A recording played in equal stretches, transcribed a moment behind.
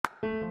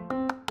Hey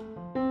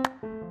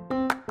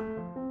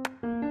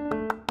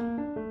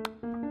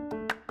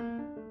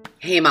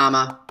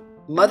mama,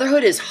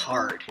 motherhood is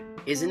hard,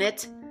 isn't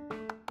it?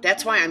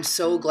 That's why I'm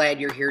so glad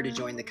you're here to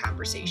join the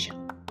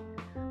conversation.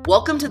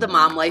 Welcome to the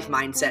Mom Life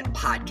Mindset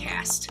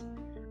podcast.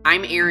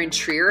 I'm Erin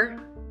Trier,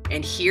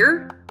 and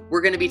here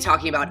we're going to be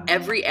talking about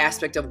every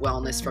aspect of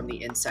wellness from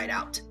the inside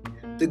out.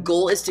 The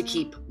goal is to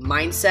keep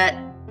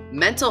mindset,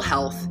 mental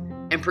health,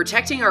 and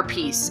protecting our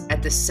peace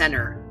at the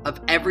center of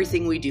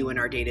everything we do in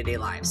our day-to-day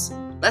lives.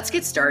 Let's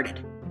get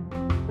started.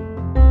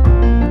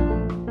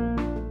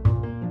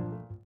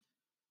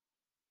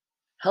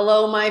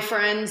 Hello, my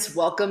friends.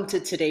 Welcome to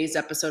today's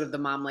episode of the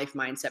Mom Life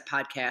Mindset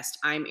podcast.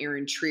 I'm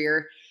Erin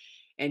Trier,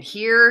 and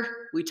here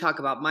we talk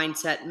about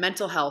mindset,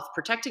 mental health,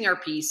 protecting our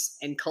peace,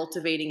 and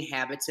cultivating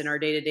habits in our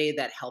day-to-day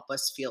that help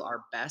us feel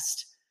our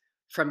best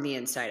from the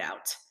inside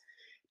out.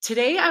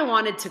 Today, I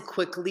wanted to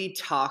quickly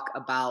talk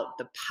about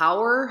the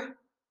power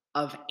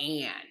of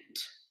and.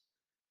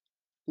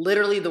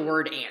 Literally the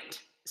word and,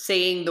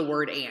 saying the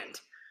word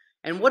and.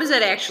 And what does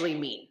that actually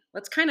mean?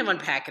 Let's kind of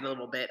unpack it a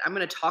little bit. I'm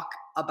going to talk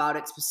about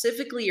it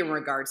specifically in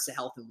regards to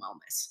health and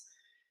wellness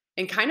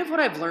and kind of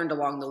what I've learned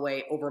along the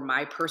way over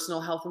my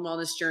personal health and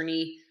wellness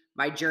journey,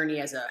 my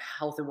journey as a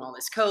health and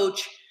wellness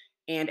coach.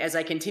 And as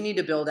I continue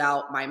to build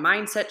out my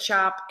mindset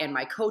shop and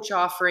my coach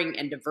offering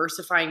and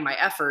diversifying my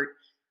effort,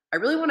 I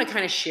really want to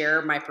kind of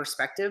share my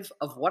perspective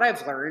of what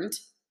I've learned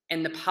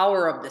and the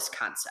power of this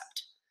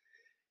concept.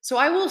 So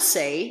I will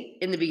say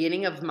in the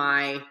beginning of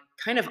my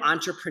kind of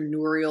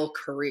entrepreneurial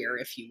career,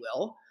 if you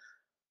will,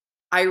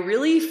 I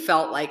really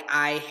felt like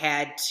I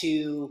had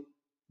to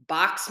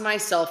box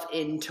myself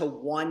into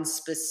one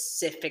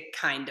specific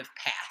kind of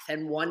path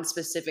and one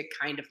specific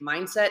kind of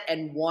mindset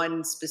and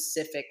one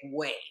specific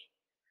way.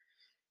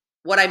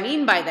 What I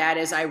mean by that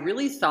is I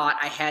really thought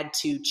I had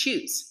to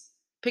choose,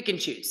 pick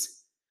and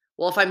choose.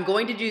 Well, if I'm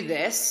going to do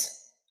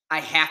this, I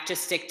have to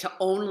stick to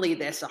only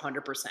this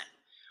 100%.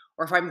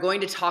 Or if I'm going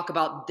to talk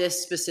about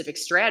this specific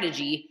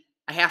strategy,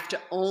 I have to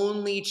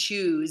only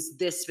choose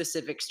this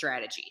specific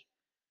strategy.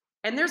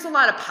 And there's a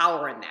lot of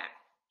power in that.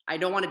 I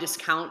don't want to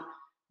discount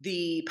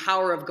the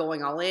power of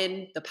going all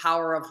in, the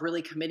power of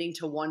really committing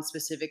to one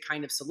specific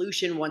kind of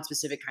solution, one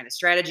specific kind of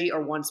strategy,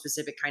 or one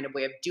specific kind of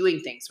way of doing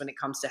things when it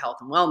comes to health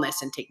and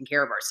wellness and taking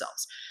care of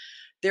ourselves.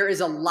 There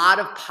is a lot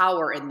of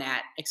power in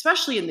that,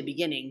 especially in the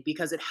beginning,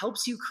 because it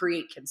helps you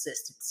create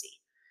consistency.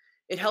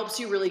 It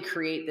helps you really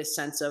create this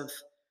sense of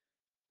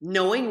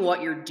knowing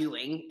what you're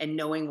doing and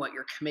knowing what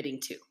you're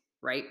committing to,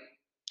 right?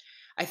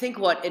 I think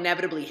what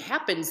inevitably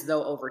happens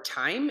though over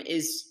time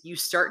is you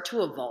start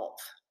to evolve.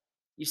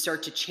 You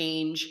start to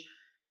change,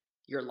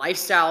 your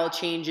lifestyle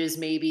changes,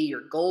 maybe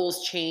your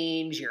goals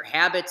change, your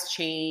habits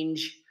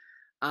change.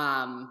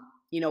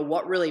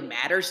 What really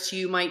matters to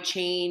you might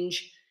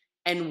change.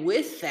 And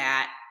with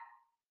that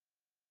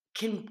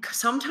can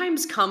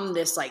sometimes come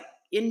this like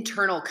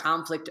internal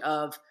conflict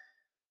of,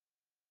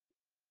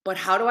 but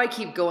how do I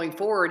keep going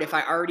forward if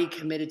I already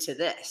committed to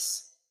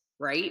this?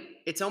 Right?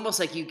 It's almost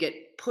like you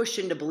get pushed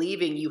into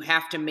believing you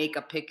have to make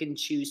a pick and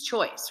choose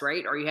choice,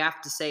 right? Or you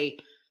have to say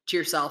to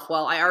yourself,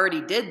 well, I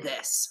already did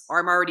this, or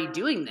I'm already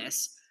doing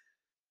this.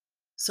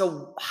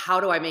 So how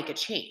do I make a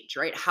change,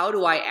 right? How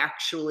do I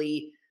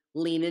actually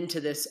lean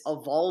into this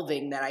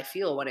evolving that I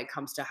feel when it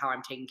comes to how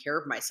I'm taking care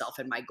of myself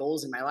and my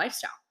goals and my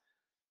lifestyle?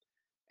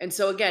 And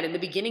so again, in the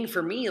beginning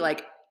for me,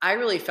 like I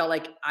really felt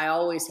like I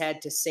always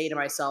had to say to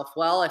myself,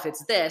 well, if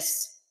it's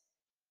this,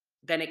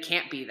 then it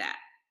can't be that.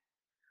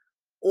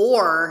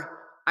 Or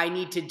I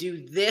need to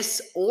do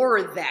this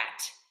or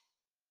that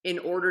in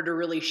order to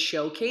really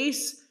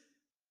showcase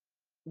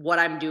what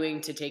I'm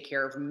doing to take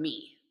care of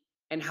me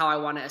and how I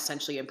want to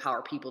essentially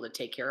empower people to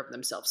take care of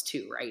themselves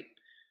too, right?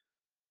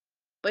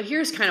 But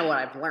here's kind of what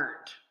I've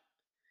learned.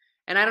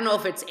 And I don't know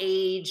if it's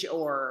age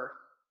or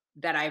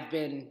that I've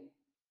been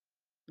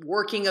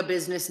working a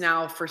business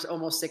now for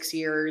almost 6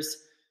 years,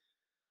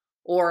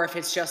 or if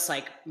it's just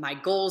like my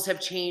goals have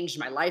changed,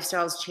 my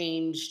lifestyle's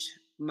changed,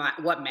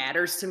 what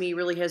matters to me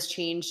really has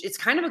changed. It's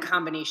kind of a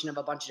combination of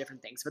a bunch of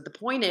different things. But the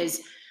point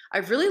is,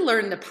 I've really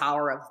learned the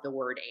power of the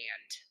word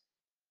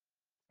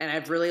and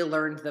I've really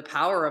learned the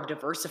power of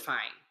diversifying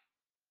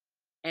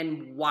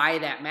and why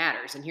that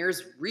matters. And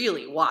here's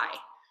really why.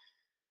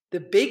 The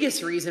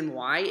biggest reason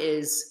why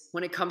is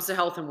when it comes to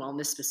health and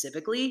wellness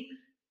specifically,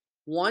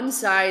 one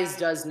size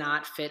does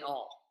not fit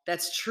all.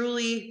 That's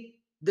truly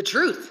the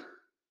truth.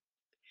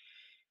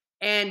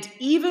 And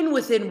even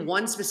within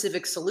one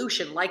specific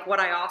solution, like what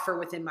I offer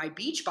within my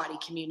Beachbody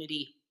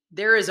community,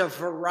 there is a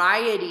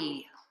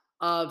variety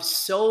of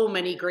so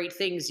many great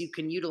things you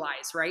can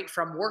utilize, right?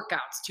 From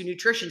workouts to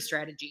nutrition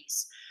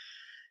strategies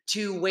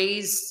to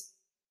ways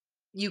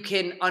you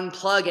can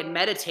unplug and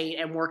meditate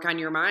and work on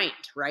your mind,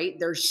 right?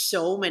 There's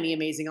so many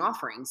amazing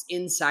offerings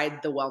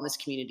inside the wellness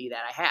community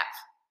that I have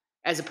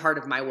as a part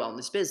of my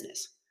wellness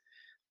business.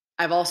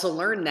 I've also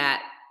learned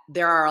that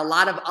there are a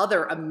lot of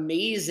other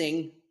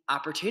amazing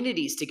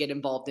opportunities to get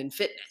involved in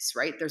fitness,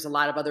 right? There's a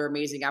lot of other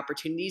amazing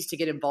opportunities to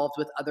get involved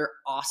with other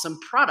awesome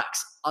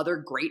products, other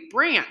great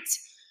brands.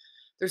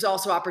 There's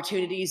also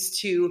opportunities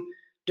to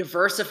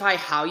diversify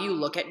how you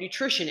look at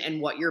nutrition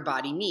and what your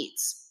body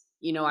needs.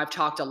 I've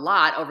talked a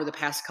lot over the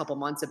past couple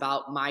months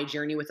about my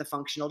journey with a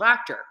functional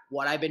doctor,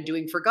 what I've been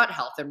doing for gut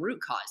health and root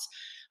cause,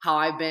 how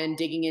I've been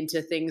digging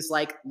into things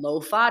like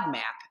low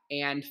FODMAP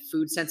and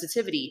food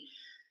sensitivity,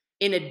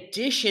 in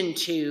addition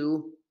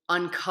to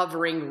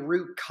uncovering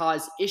root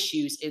cause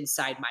issues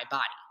inside my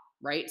body,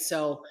 right?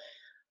 So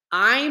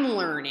I'm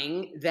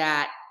learning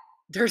that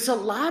there's a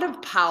lot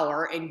of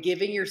power in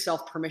giving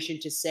yourself permission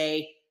to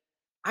say,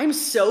 I'm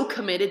so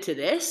committed to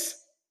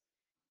this,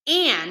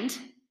 and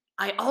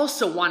I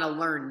also want to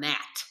learn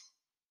that.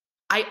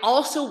 I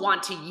also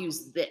want to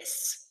use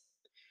this.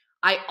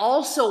 I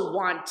also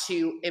want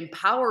to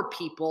empower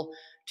people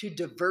to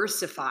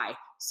diversify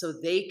so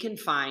they can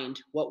find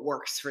what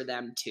works for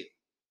them too.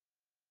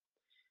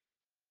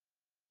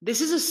 This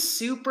is a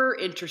super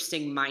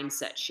interesting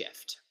mindset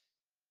shift.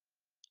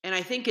 And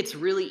I think it's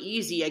really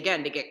easy,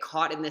 again, to get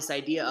caught in this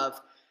idea of,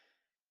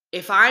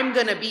 if I'm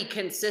going to be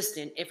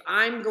consistent, if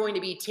I'm going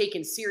to be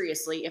taken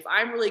seriously, if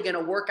I'm really going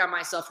to work on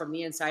myself from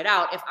the inside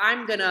out, if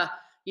I'm going to,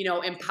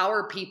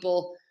 empower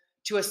people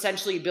to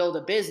essentially build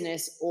a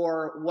business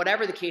or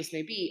whatever the case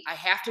may be, I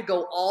have to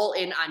go all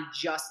in on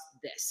just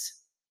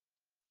this.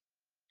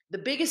 The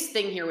biggest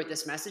thing here with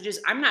this message is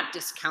I'm not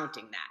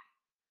discounting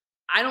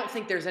that. I don't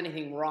think there's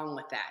anything wrong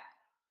with that.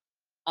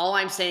 All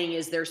I'm saying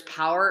is there's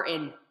power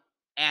in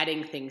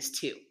adding things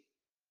too,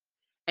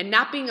 and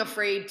not being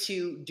afraid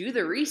to do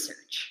the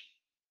research.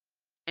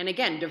 And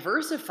again,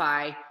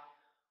 diversify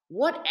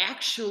what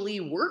actually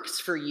works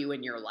for you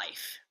in your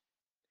life.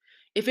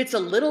 If it's a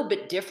little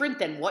bit different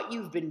than what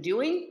you've been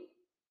doing,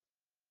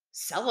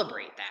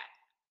 celebrate that.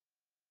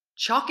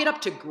 Chalk it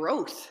up to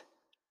growth.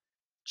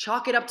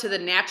 Chalk it up to the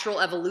natural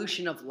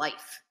evolution of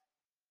life.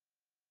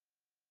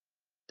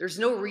 There's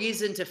no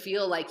reason to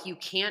feel like you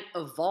can't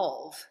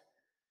evolve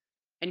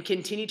and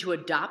continue to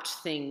adopt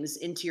things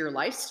into your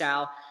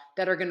lifestyle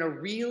that are going to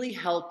really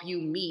help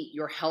you meet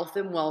your health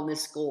and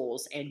wellness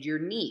goals and your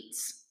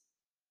needs.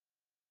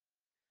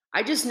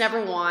 I just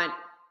never want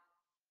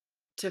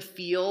to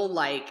feel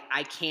like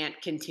I can't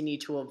continue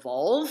to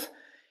evolve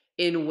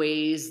in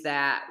ways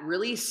that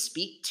really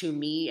speak to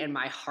me and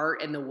my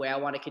heart and the way I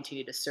want to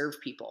continue to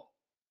serve people.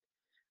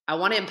 I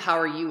want to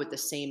empower you with the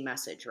same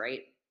message,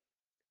 right?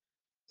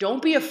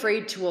 Don't be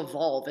afraid to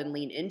evolve and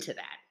lean into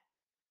that.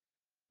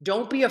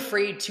 Don't be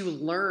afraid to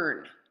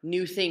learn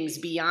new things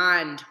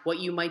beyond what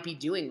you might be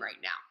doing right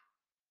now.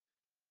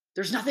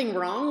 There's nothing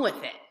wrong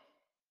with it.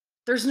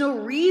 There's no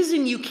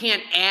reason you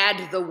can't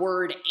add the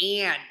word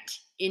 "and"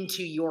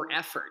 into your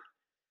effort.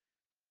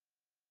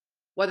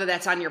 Whether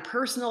that's on your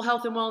personal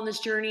health and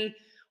wellness journey,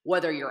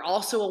 whether you're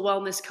also a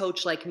wellness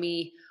coach like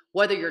me,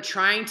 whether you're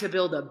trying to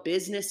build a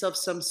business of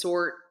some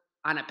sort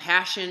on a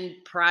passion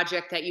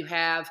project that you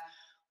have,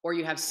 or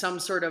you have some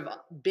sort of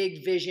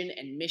big vision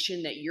and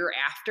mission that you're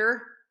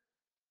after,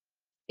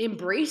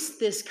 embrace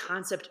this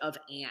concept of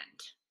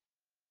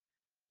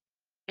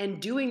and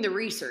doing the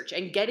research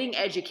and getting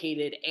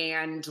educated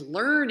and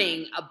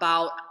learning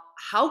about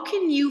how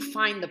can you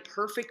find the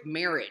perfect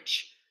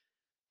marriage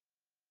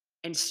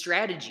and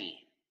strategy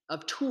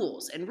of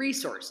tools and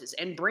resources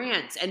and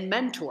brands and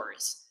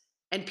mentors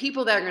and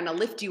people that are going to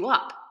lift you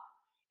up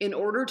in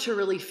order to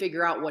really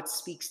figure out what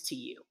speaks to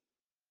you.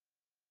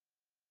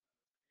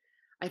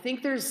 I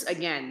think there's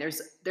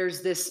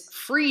this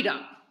freedom,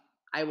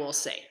 I will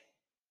say.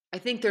 I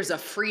think there's a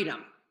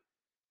freedom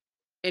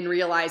in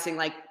realizing,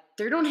 like,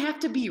 there don't have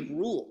to be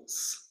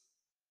rules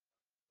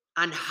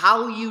on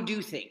how you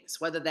do things,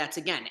 whether that's,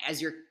 again,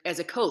 as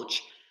a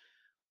coach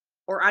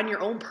or on your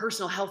own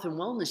personal health and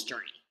wellness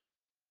journey.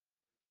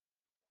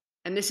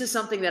 And this is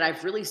something that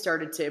I've really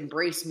started to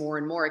embrace more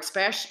and more,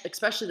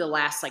 especially the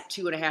last like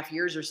 2.5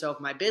 years or so of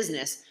my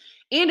business.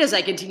 And as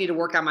I continue to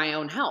work on my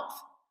own health,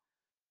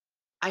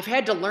 I've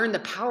had to learn the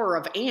power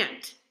of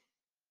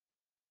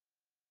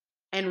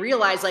and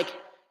realize, like,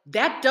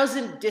 that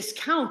doesn't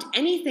discount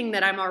anything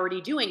that I'm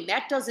already doing.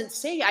 That doesn't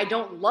say I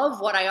don't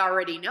love what I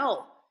already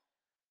know.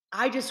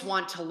 I just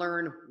want to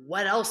learn,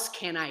 what else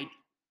can I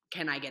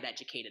get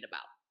educated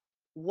about?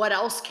 What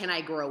else can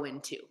I grow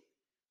into?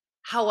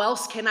 How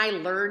else can I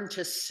learn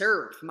to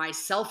serve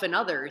myself and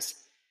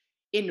others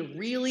in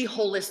really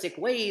holistic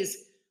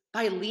ways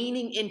by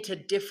leaning into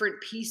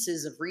different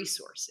pieces of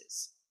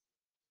resources?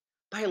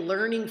 By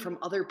learning from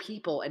other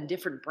people and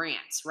different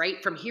brands,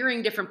 right? From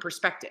hearing different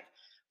perspective,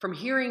 from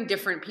hearing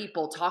different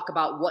people talk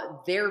about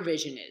what their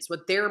vision is,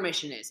 what their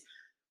mission is,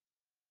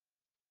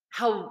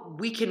 how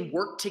we can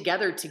work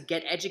together to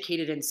get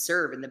educated and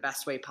serve in the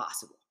best way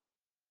possible.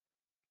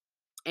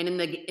 And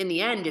in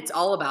the end, it's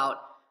all about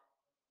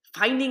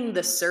finding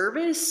the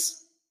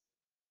service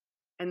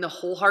and the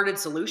wholehearted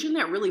solution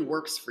that really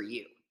works for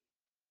you,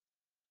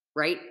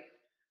 right?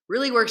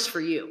 Really works for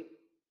you.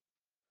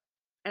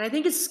 And I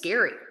think it's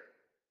scary.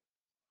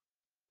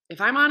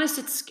 If I'm honest,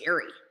 it's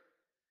scary.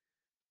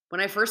 When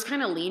I first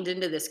kind of leaned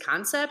into this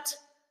concept,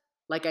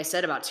 like I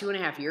said, about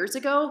 2.5 years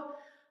ago,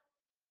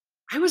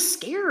 I was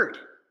scared.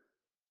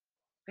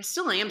 I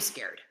still am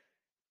scared.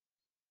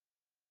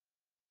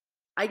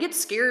 I get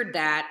scared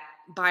that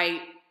by,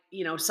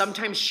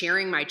 sometimes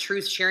sharing my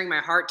truth, sharing my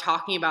heart,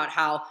 talking about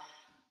how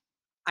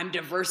I'm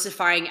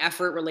diversifying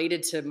effort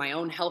related to my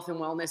own health and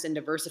wellness and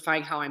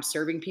diversifying how I'm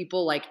serving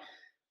people, like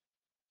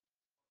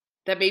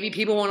that maybe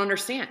people won't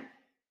understand,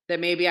 that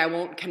maybe I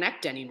won't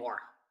connect anymore,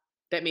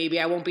 that maybe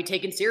I won't be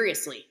taken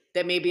seriously,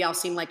 that maybe I'll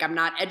seem like I'm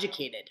not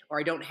educated or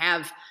I don't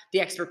have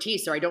the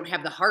expertise or I don't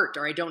have the heart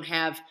or I don't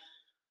have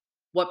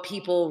what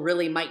people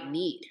really might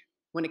need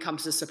when it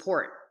comes to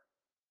support.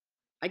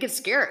 I get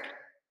scared.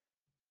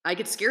 I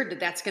get scared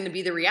that that's going to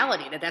be the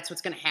reality, that that's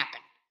what's going to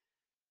happen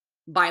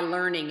by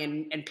learning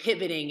and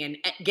pivoting and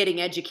getting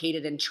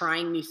educated and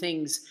trying new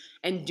things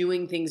and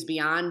doing things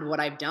beyond what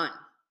I've done,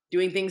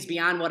 doing things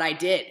beyond what I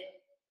did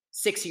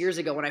 6 years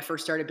ago when I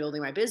first started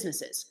building my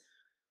businesses.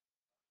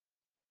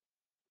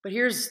 But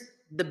here's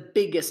the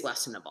biggest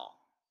lesson of all: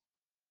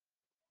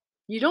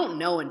 you don't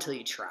know until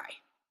you try.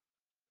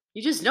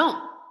 You just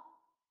don't.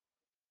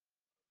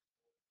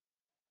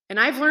 And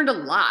I've learned a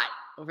lot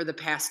over the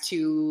past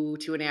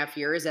 2.5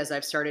 years as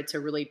I've started to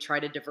really try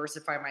to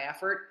diversify my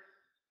effort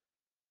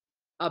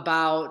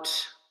about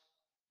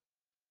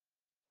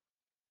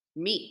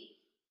me,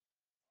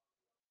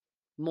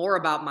 more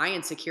about my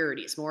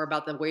insecurities, more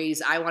about the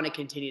ways I want to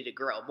continue to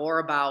grow, more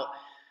about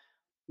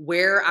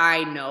where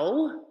I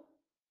know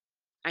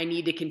I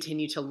need to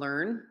continue to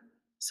learn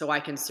so I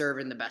can serve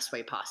in the best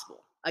way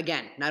possible.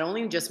 Again, not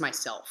only just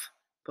myself,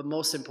 but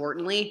most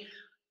importantly,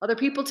 other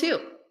people too.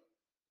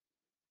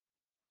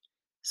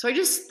 So I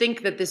just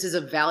think that this is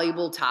a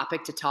valuable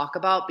topic to talk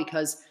about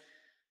because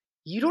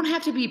you don't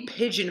have to be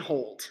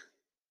pigeonholed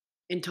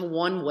into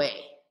one way.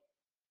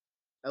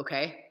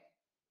 Okay.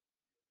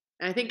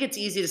 And I think it's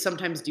easy to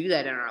sometimes do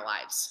that in our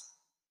lives.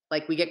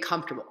 Like we get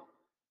comfortable,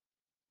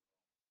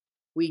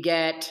 we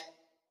get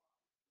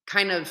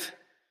kind of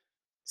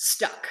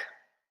stuck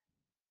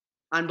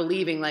on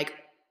believing, like,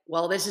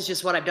 well, this is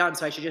just what I've done,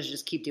 so I should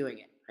just keep doing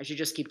it. I should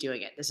just keep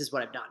doing it. This is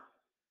what I've done.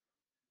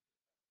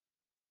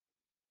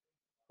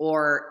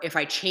 Or if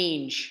I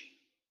change,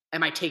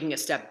 am I taking a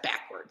step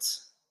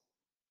backwards?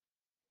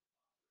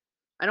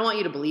 I don't want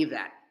you to believe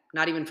that,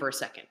 not even for a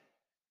second.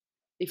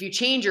 If you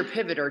change or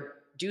pivot or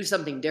do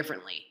something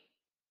differently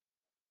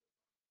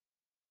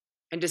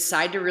and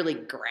decide to really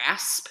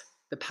grasp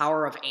the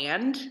power of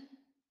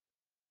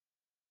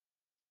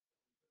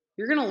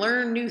you're going to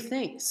learn new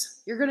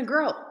things. You're going to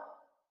grow.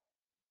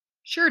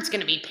 Sure, it's going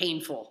to be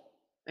painful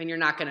and you're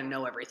not going to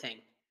know everything.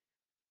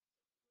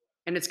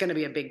 And it's going to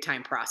be a big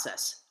time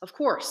process, of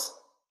course.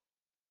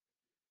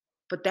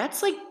 But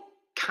that's like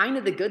kind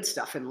of the good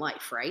stuff in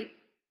life, right?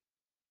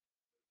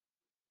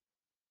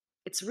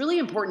 It's really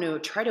important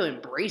to try to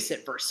embrace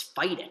it versus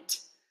fight it,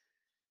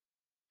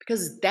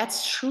 because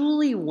that's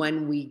truly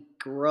when we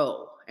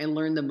grow and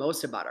learn the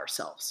most about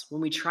ourselves, when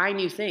we try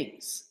new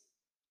things,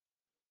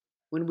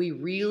 when we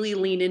really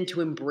lean into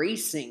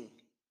embracing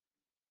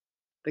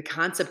the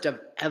concept of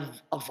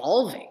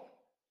evolving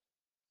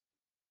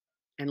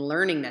and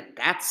learning that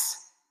that's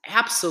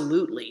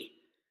absolutely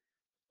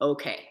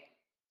okay.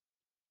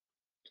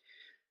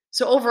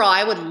 So overall,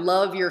 I would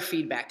love your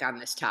feedback on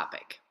this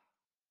topic.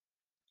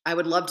 I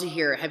would love to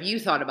hear, have you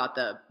thought about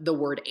the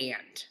word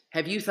and?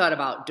 Have you thought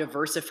about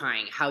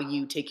diversifying how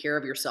you take care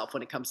of yourself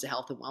when it comes to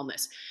health and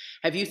wellness?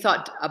 Have you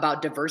thought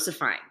about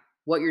diversifying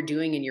what you're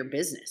doing in your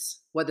business?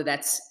 Whether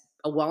that's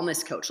a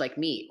wellness coach like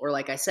me, or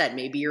like I said,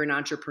 maybe you're an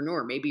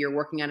entrepreneur, maybe you're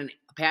working on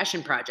a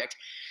passion project.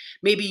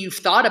 Maybe you've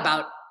thought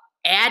about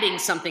adding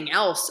something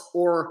else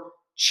or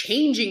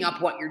changing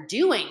up what you're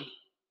doing,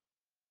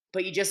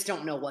 but you just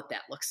don't know what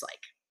that looks like.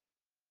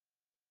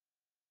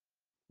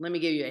 Let me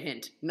give you a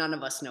hint. None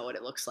of us know what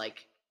it looks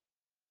like.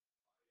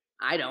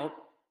 I don't.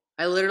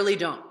 I literally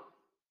don't.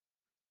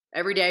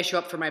 Every day I show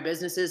up for my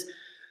businesses,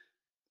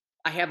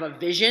 I have a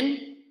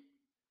vision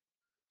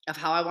of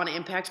how I want to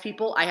impact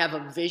people. I have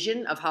a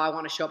vision of how I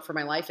want to show up for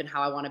my life and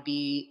how I want to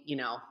be,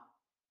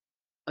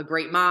 a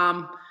great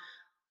mom,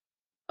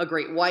 a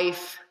great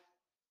wife,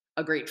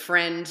 a great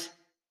friend,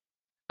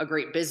 a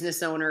great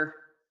business owner.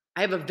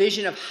 I have a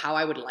vision of how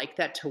I would like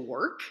that to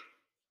work.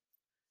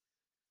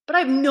 But I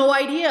have no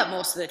idea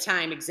most of the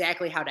time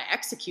exactly how to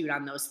execute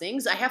on those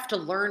things. I have to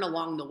learn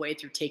along the way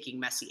through taking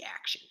messy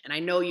action. And I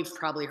know you've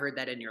probably heard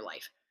that in your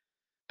life,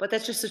 but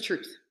that's just the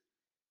truth.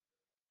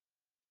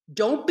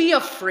 Don't be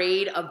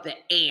afraid of the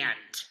and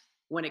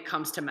when it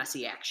comes to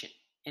messy action.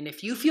 And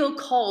if you feel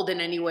called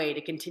in any way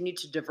to continue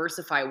to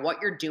diversify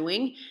what you're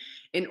doing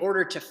in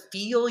order to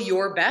feel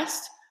your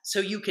best so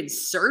you can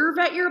serve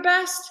at your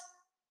best,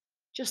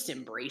 just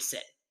embrace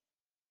it.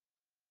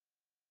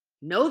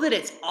 Know that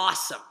it's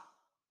awesome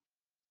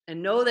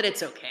and know that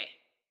it's okay.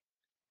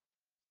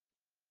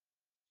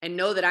 And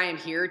know that I am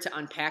here to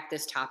unpack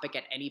this topic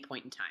at any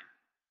point in time.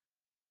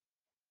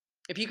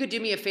 If you could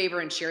do me a favor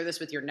and share this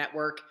with your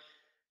network,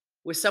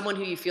 with someone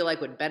who you feel like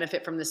would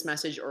benefit from this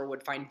message or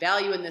would find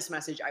value in this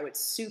message, I would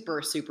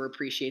super, super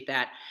appreciate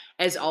that.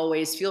 As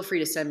always, feel free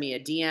to send me a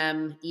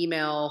DM,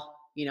 email,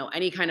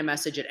 any kind of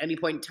message at any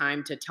point in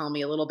time to tell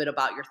me a little bit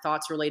about your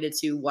thoughts related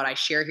to what I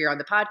share here on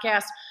the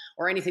podcast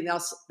or anything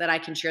else that I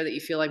can share that you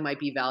feel like might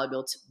be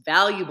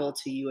valuable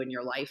to you in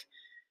your life.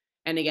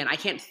 And again, I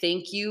can't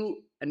thank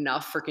you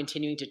enough for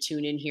continuing to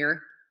tune in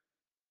here.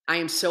 I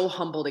am so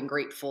humbled and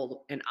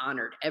grateful and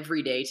honored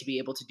every day to be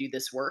able to do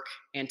this work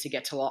and to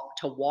get to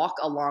walk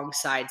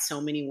alongside so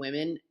many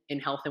women in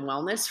health and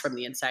wellness from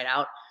the inside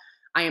out.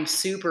 I am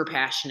super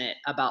passionate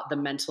about the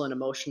mental and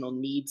emotional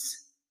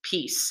needs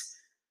piece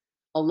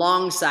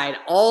alongside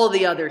all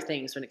the other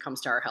things when it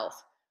comes to our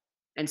health.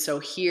 And so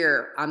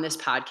here on this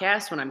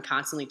podcast, when I'm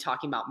constantly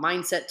talking about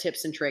mindset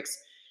tips and tricks,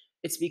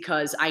 it's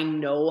because I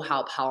know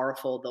how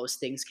powerful those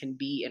things can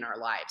be in our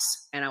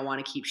lives. And I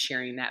want to keep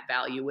sharing that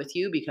value with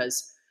you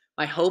because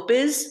my hope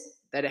is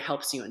that it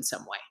helps you in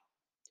some way.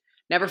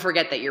 Never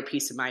forget that your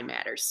peace of mind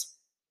matters.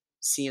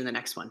 See you in the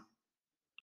next one.